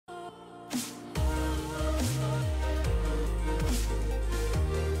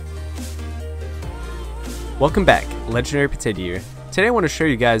Welcome back, Legendary Potato here. Today I want to show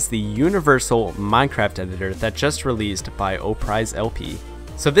you guys the universal Minecraft editor that just released by Oprise LP.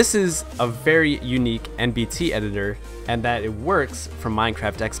 So this is a very unique NBT editor, and that it works from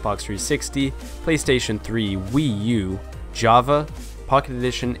Minecraft Xbox 360, PlayStation 3, Wii U, Java, Pocket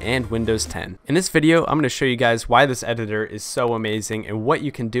Edition, and Windows 10. In this video, I'm going to show you guys why this editor is so amazing and what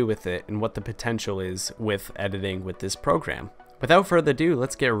you can do with it and what the potential is with editing with this program. Without further ado,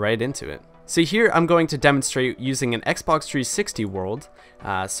 let's get right into it. So here I'm going to demonstrate using an Xbox 360 world.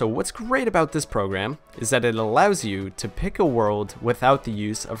 So what's great about this program is that it allows you to pick a world without the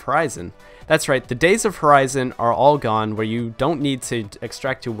use of Horizon. That's right, the days of Horizon are all gone where you don't need to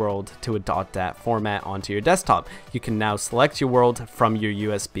extract your world to a .dat format onto your desktop. You can now select your world from your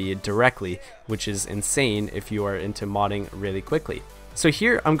USB directly, which is insane if you are into modding really quickly. So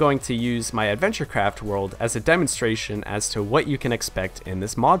here I'm going to use my AdventureCraft world as a demonstration as to what you can expect in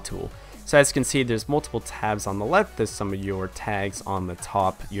this mod tool. So as you can see, there's multiple tabs on the left. There's some of your tags on the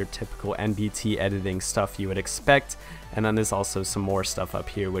top, your typical NBT editing stuff you would expect. And then there's also some more stuff up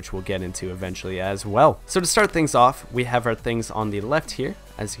here, which we'll get into eventually as well. So to start things off, we have our things on the left here.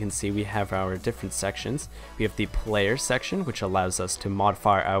 As you can see, we have our different sections. We have the player section, which allows us to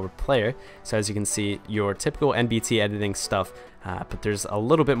modify our player. So as you can see, your typical NBT editing stuff, but there's a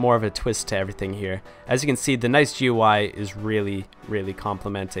little bit more of a twist to everything here. As you can see, the nice GUI is really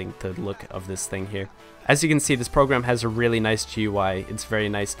complementing the look of this thing here. As you can see, this program has a really nice GUI. It's very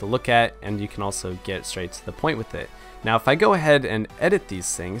nice to look at, and you can also get straight to the point with it. Now, if I go ahead and edit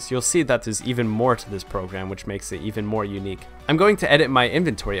these things, you'll see that there's even more to this program, which makes it even more unique. I'm going to edit my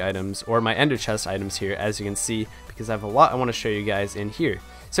inventory items, or my ender chest items here, as you can see, because I have a lot I want to show you guys in here.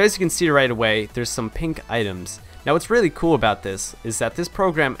 So as you can see right away, there's some pink items. Now what's really cool about this is that this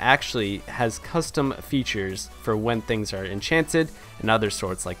program actually has custom features for when things are enchanted and other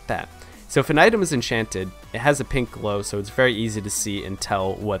sorts like that. So if an item is enchanted, it has a pink glow, so it's very easy to see and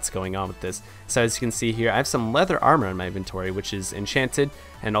tell what's going on with this. So as you can see here, I have some leather armor in my inventory, which is enchanted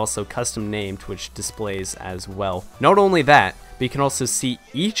and also custom named, which displays as well. Not only that, but you can also see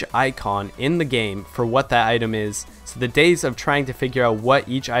each icon in the game for what that item is. So the days of trying to figure out what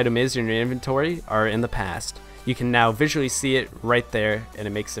each item is in your inventory are in the past. You can now visually see it right there, and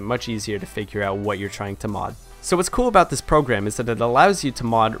it makes it much easier to figure out what you're trying to mod. So what's cool about this program is that it allows you to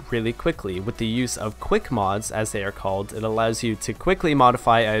mod really quickly. With the use of quick mods, as they are called, it allows you to quickly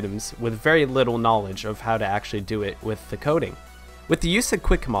modify items with very little knowledge of how to actually do it with the coding. With the use of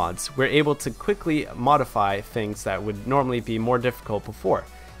quick mods, we're able to quickly modify things that would normally be more difficult before.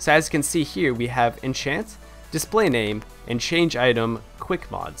 So as you can see here, we have enchant, display name, and change item quick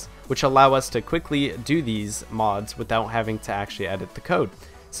mods, which allow us to quickly do these mods without having to actually edit the code.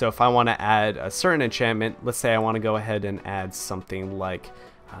 So if I want to add a certain enchantment, let's say I want to go ahead and add something like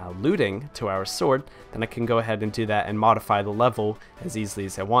looting to our sword, then I can go ahead and do that and modify the level as easily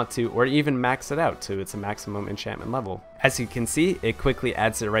as I want to, or even max it out to its maximum enchantment level. As you can see, it quickly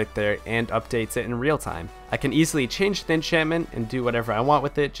adds it right there and updates it in real time. I can easily change the enchantment and do whatever I want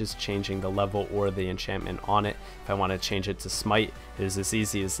with it, just changing the level or the enchantment on it. If I want to change it to smite, it is as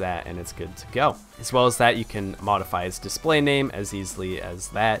easy as that, and it's good to go. As well as that, you can modify its display name as easily as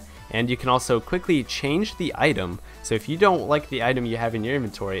that. And you can also quickly change the item. So if you don't like the item you have in your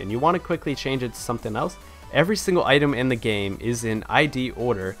inventory and you want to quickly change it to something else, every single item in the game is in ID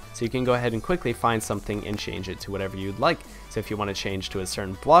order, so you can go ahead and quickly find something and change it to whatever you'd like. So if you want to change to a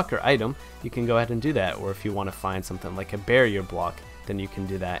certain block or item, you can go ahead and do that. Or if you want to find something like a barrier block, then you can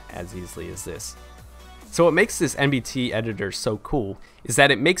do that as easily as this. So what makes this NBT editor so cool is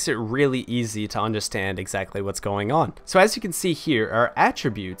that it makes it really easy to understand exactly what's going on. So as you can see here, our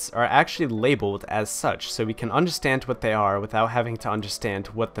attributes are actually labeled as such, so we can understand what they are without having to understand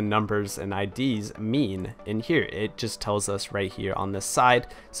what the numbers and IDs mean in here. It just tells us right here on this side,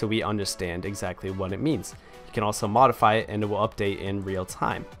 so we understand exactly what it means. You can also modify it and it will update in real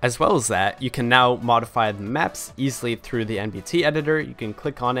time. As well as that, you can now modify the maps easily through the NBT editor. You can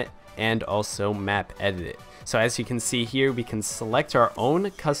click on it and also map edit it. So as you can see here, we can select our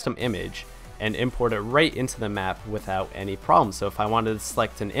own custom image and import it right into the map without any problem. So if I wanted to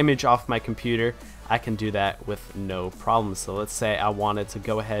select an image off my computer, I can do that with no problem. So let's say I wanted to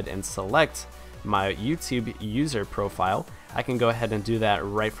go ahead and select my YouTube user profile. I can go ahead and do that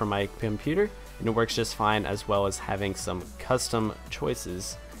right from my computer, and it works just fine, as well as having some custom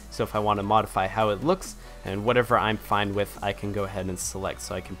choices. So if I want to modify how it looks and whatever I'm fine with, I can go ahead and select.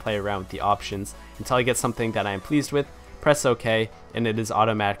 So I can play around with the options until I get something that I'm pleased with. press OK, and it is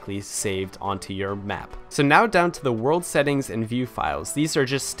automatically saved onto your map. So now down to the world settings and view files. These are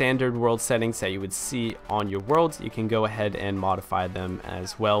just standard world settings that you would see on your world. You can go ahead and modify them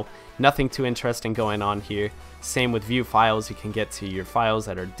as well. Nothing too interesting going on here. Same with view files. You can get to your files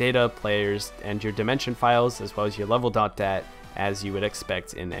that are data, players, and your dimension files, as well as your level.dat, as you would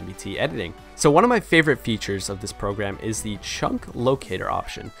expect in MBT editing. So one of my favorite features of this program is the chunk locator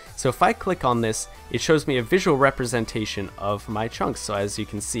option. So if I click on this, it shows me a visual representation of my chunks. So as you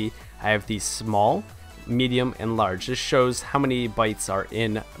can see, I have these small, medium, and large. This shows how many bytes are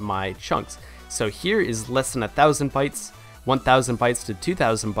in my chunks. So here is less than 1,000 bytes, 1,000 bytes to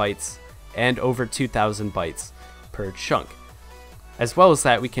 2,000 bytes, and over 2,000 bytes per chunk. As well as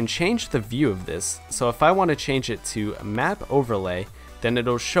that, we can change the view of this. So if I want to change it to map overlay, then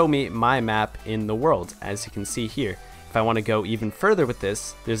it'll show me my map in the world, as you can see here. If I want to go even further with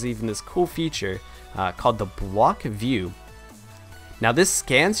this, there's even this cool feature called the block view. Now this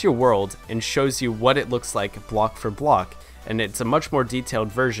scans your world and shows you what it looks like block for block, and it's a much more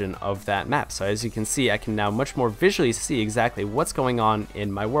detailed version of that map. So as you can see, I can now much more visually see exactly what's going on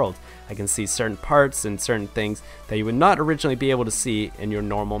in my world. I can see certain parts and certain things that you would not originally be able to see in your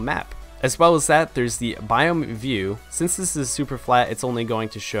normal map. As well as that, there's the biome view. Since this is super flat, it's only going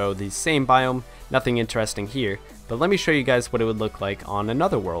to show the same biome, nothing interesting here. But let me show you guys what it would look like on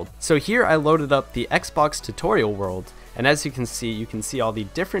another world. So here I loaded up the Xbox tutorial world, and as you can see all the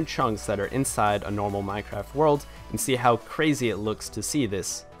different chunks that are inside a normal Minecraft world, and see how crazy it looks to see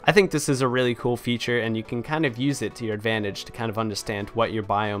this. I think this is a really cool feature, and you can kind of use it to your advantage to kind of understand what your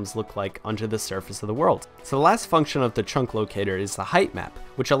biomes look like under the surface of the world. So the last function of the chunk locator is the height map,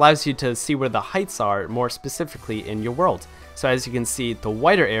 which allows you to see where the heights are more specifically in your world. So as you can see, the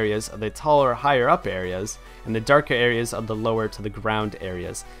whiter areas are the taller, higher up areas, and the darker areas are the lower to the ground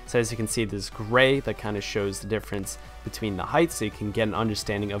areas. So as you can see, there's gray that kind of shows the difference between the heights, so you can get an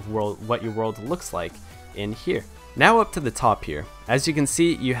understanding of what your world looks like in here. Now up to the top here. As you can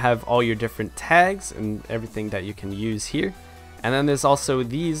see, you have all your different tags and everything that you can use here. And then there's also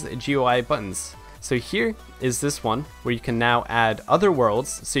these GUI buttons. So here is this one where you can now add other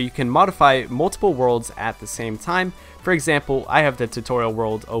worlds, so you can modify multiple worlds at the same time. For example, I have the tutorial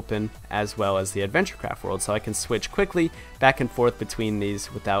world open as well as the AdventureCraft world, so I can switch quickly back and forth between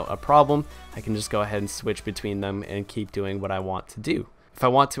these without a problem. I can just go ahead and switch between them and keep doing what I want to do. If I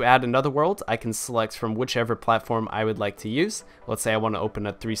want to add another world, I can select from whichever platform I would like to use. Let's say I want to open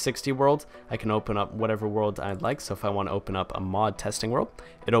a 360 world. I can open up whatever world I'd like. So if I want to open up a mod testing world,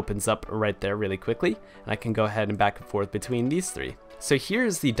 it opens up right there really quickly. And I can go ahead and back and forth between these three. So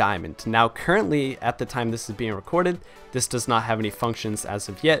here's the diamond. Now currently, at the time this is being recorded, this does not have any functions as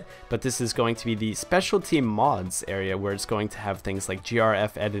of yet, but this is going to be the specialty mods area where it's going to have things like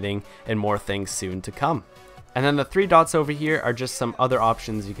GRF editing and more things soon to come. And then the three dots over here are just some other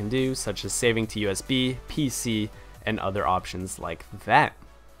options you can do, such as saving to USB, PC, and other options like that.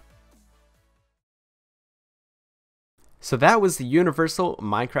 So that was the Universal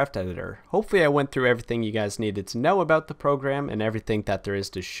Minecraft Editor. Hopefully I went through everything you guys needed to know about the program and everything that there is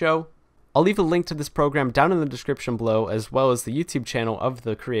to show. I'll leave a link to this program down in the description below, as well as the YouTube channel of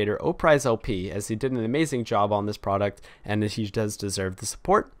the creator, OPrizeLP, as he did an amazing job on this product and he does deserve the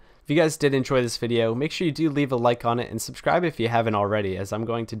support. If you guys did enjoy this video, make sure you do leave a like on it and subscribe if you haven't already, as I'm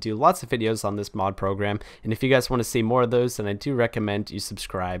going to do lots of videos on this mod program, and if you guys want to see more of those, then I do recommend you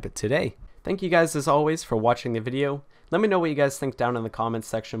subscribe today. Thank you guys as always for watching the video. Let me know what you guys think down in the comments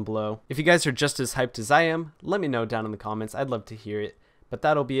section below. If you guys are just as hyped as I am, let me know down in the comments. I'd love to hear it. But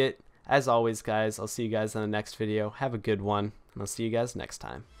that'll be it. As always guys, I'll see you guys in the next video. Have a good one, and I'll see you guys next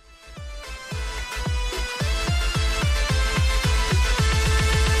time.